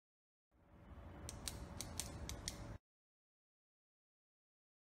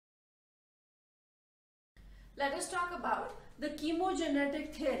let us talk about the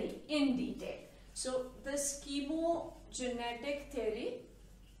chemogenetic theory in detail. So this chemogenetic theory,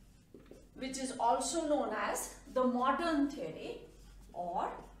 which is also known as the modern theory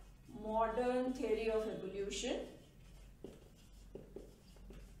or modern theory of evolution.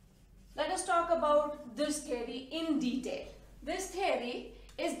 Let us talk about this theory in detail. This theory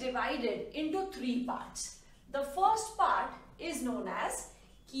is divided into three parts. The first part is known as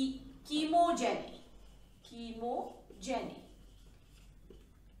chemogeny.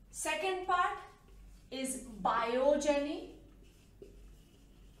 Second part is biogeny.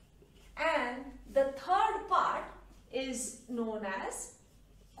 And the third part is known as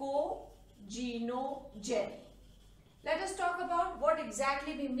cogenogeny. Let us talk about what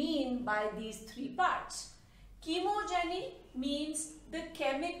exactly we mean by these three parts. Chemogeny means the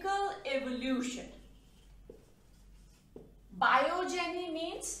chemical evolution. Biogeny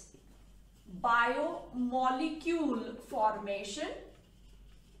means biomolecule formation,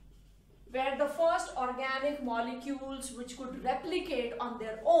 where the first organic molecules which could replicate on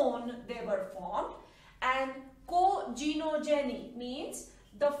their own, they were formed. And cogenogeny means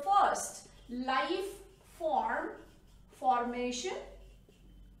the first life form formation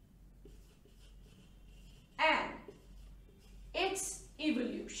and its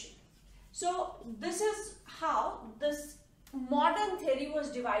evolution. So this is how this modern theory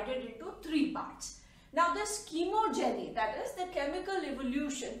was divided into three parts. Now this chemogeny, that is the chemical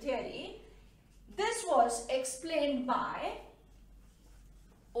evolution theory, this was explained by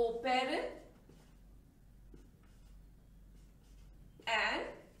Oparin and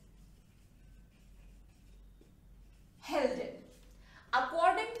Helden.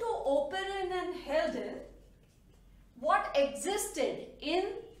 According to Oparin and Helden, what existed in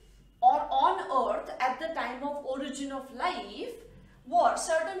or on Earth at the time of origin of life were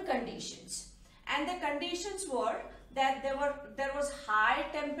certain conditions. And the conditions were that there was high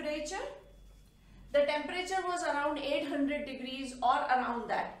temperature. The temperature was around 800 degrees or around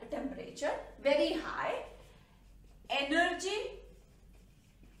that temperature, very high. Energy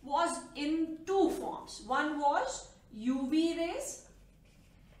was in two forms. One was UV rays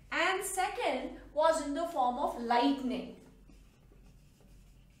and second was in the form of lightning.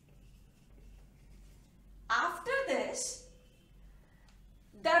 After this,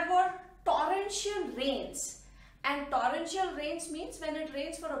 there were torrential rains. And torrential rains means when it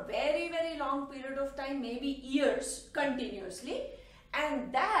rains for a very, very long period of time, maybe years continuously.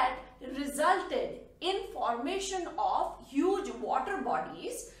 And that resulted in formation of huge water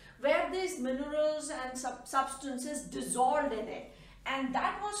bodies where these minerals and substances dissolved in it. And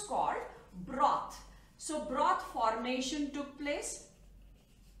that was called broth. So broth formation took place.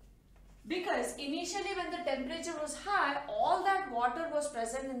 Because initially when the temperature was high, all that water was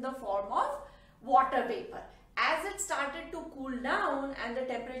present in the form of water vapor. As it started to cool down and the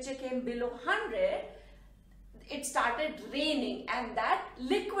temperature came below 100, it started raining, and that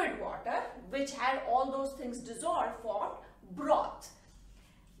liquid water, which had all those things dissolved, formed broth.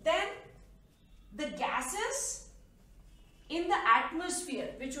 Then the gases in the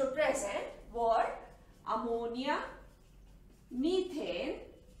atmosphere which were present were ammonia, methane,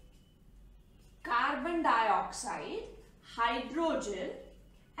 carbon dioxide, hydrogen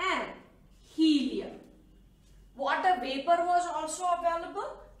and helium. Water vapor was also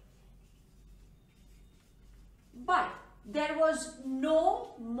available, but there was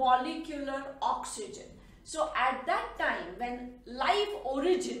no molecular oxygen. So at that time when life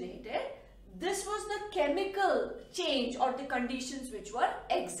originated, this was the chemical change or the conditions which were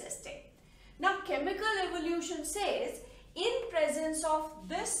existing. Now chemical evolution says in presence of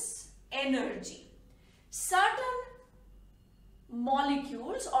this energy, certain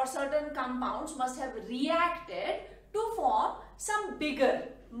molecules or certain compounds must have reacted to form some bigger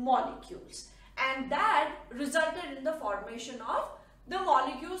molecules, and that resulted in the formation of the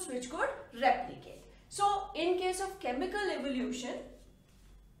molecules which could replicate. So in case of chemical evolution,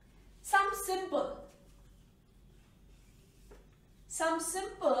 some simple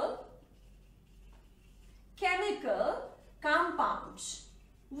chemical compounds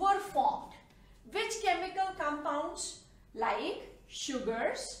were formed. Which chemical compounds? Like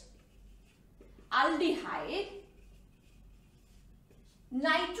sugars, aldehyde,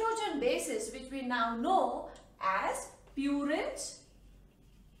 nitrogen bases, which we now know as purines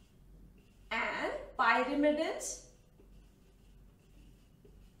and pyrimidines.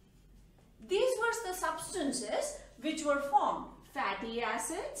 These were the substances which were formed. Fatty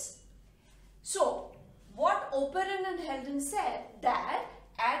acids. So what Oparin and Helden said that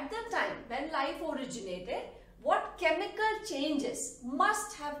at the time when life originated, what chemical changes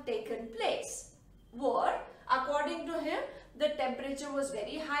must have taken place were According to him, the temperature was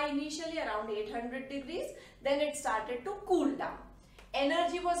very high initially, around 800 degrees. Then it started to cool down.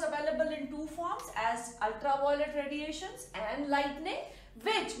 Energy was available in two forms, as ultraviolet radiations and lightning,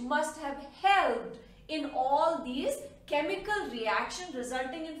 which must have helped in all these chemical reactions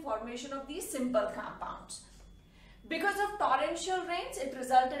resulting in formation of these simple compounds. Because of torrential rains, it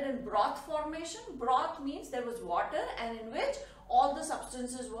resulted in broth formation. Broth means there was water and in which all the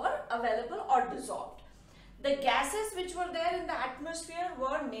substances were available or dissolved. The gases which were there in the atmosphere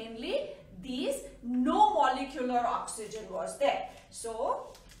were mainly these, no molecular oxygen was there.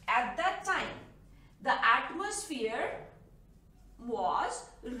 So, at that time, the atmosphere was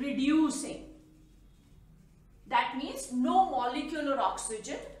reducing. That means no molecular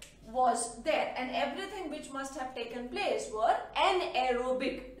oxygen was there, and everything which must have taken place were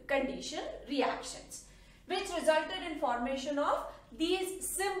anaerobic condition reactions, which resulted in formation of these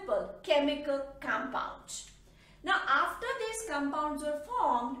simple chemical compounds. Now, after these compounds were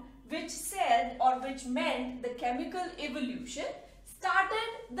formed, which said or which meant the chemical evolution, started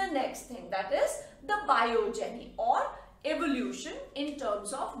the next thing, that is the biogeny or evolution in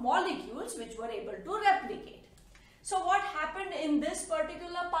terms of molecules which were able to replicate. So what happened in this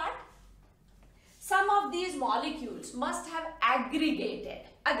particular part? Some of these molecules must have aggregated.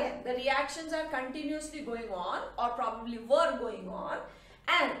 Again, the reactions are continuously going on or probably were going on,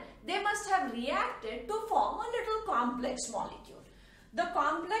 and they must have reacted to form a little complex molecule. The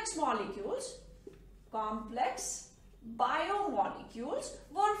complex molecules, complex biomolecules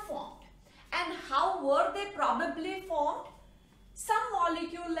were formed. And how were they probably formed? Some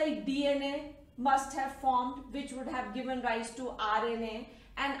molecule like DNA must have formed, which would have given rise to RNA,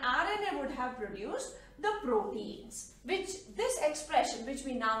 and RNA would have produced the proteins, which this expression which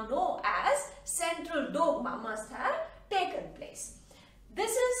we now know as central dogma must have taken place.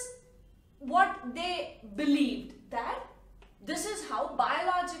 This is what they believed, that this is how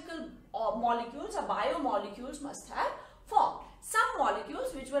biological molecules or biomolecules must have formed. Some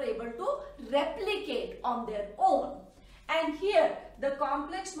molecules which were able to replicate on their own. And here the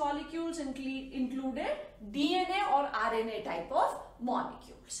complex molecules included DNA or RNA type of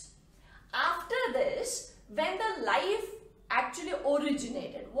molecules. After this, when the life actually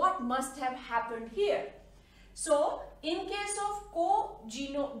originated, what must have happened here? So, in case of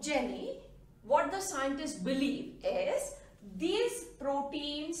cogeny, what the scientists believe is these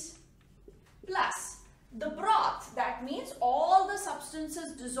proteins plus the broth, that means all the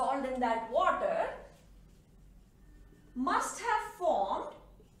substances dissolved in that water, must have formed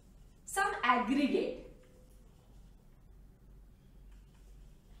some aggregate.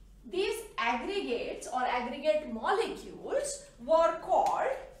 These aggregates or aggregate molecules were called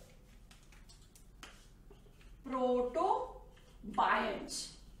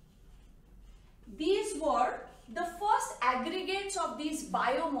protobionts. These were the first aggregates of these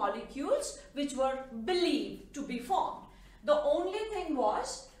biomolecules which were believed to be formed. The only thing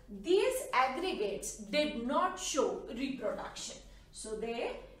was, these aggregates did not show reproduction. So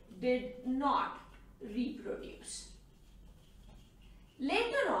they did not reproduce.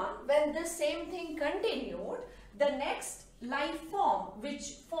 Later on, when the same thing continued, the next life form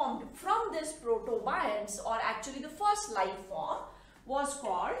which formed from this protobionts, or actually the first life form, was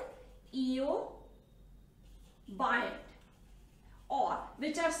called eobiont, or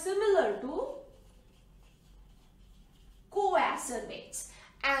which are similar to coacervates.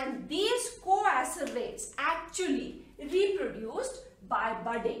 And these coacervates actually reproduced by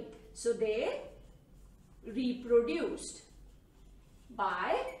budding. So they reproduced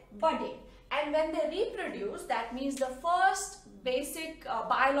by budding. And when they reproduced, that means the first basic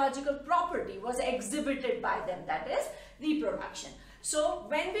biological property was exhibited by them, that is reproduction. So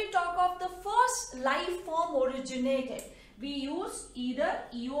when we talk of the first life form originated, we use either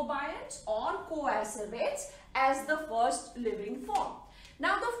eobionts or coacervates as the first living form.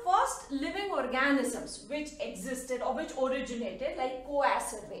 Now the first living organisms which existed or which originated, like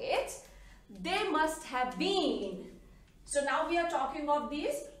coacervates, they must have been, so now we are talking of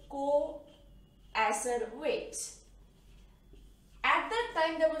these coacervates. At that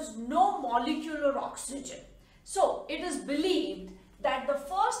time there was no molecular oxygen. So it is believed that the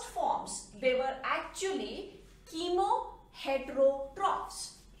first forms, they were actually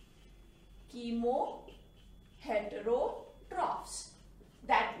chemoheterotrophs. Chemoheterotrophs.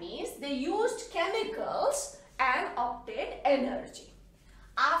 That means they used chemicals and obtained energy.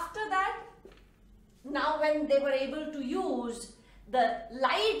 After that, now when they were able to use the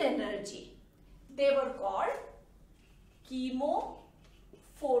light energy, they were called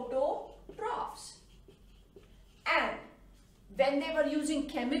chemophototrophs. And when they were using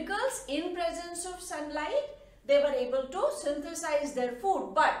chemicals in presence of sunlight, they were able to synthesize their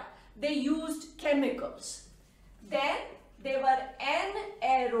food, but they used chemicals. Then they were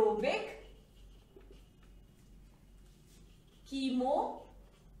anaerobic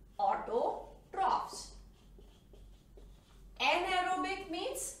chemoautotrophs. Anaerobic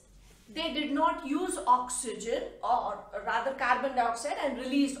means they did not use oxygen, or rather carbon dioxide, and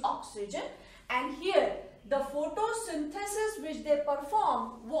released oxygen. And here the photosynthesis which they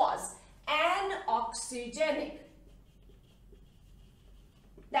performed was anoxygenic.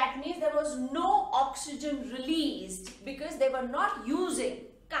 That means there was no oxygen released because they were not using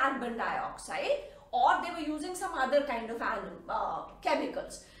carbon dioxide, or they were using some other kind of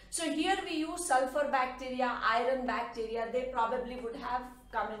chemicals. So here we use sulfur bacteria, iron bacteria. They probably would have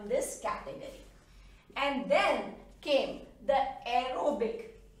come in this category. And then came the aerobic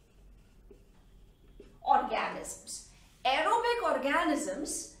organisms. Aerobic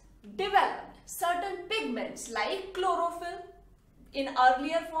organisms developed certain pigments like chlorophyll. In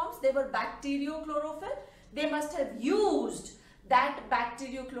earlier forms, they were bacteriochlorophyll. They must have used that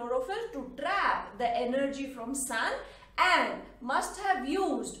bacteriochlorophyll to trap the energy from sun, and must have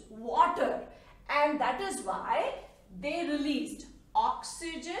used water, and that is why they released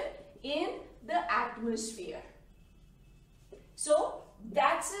oxygen in the atmosphere. So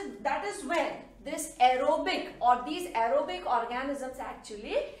that is when this aerobic, or these aerobic organisms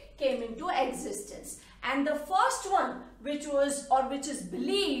actually came into existence. And the first one which is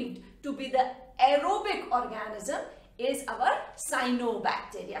believed to be the aerobic organism is our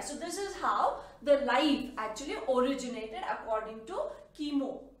cyanobacteria. So this is how the life actually originated according to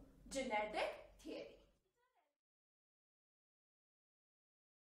chemogenetic theory.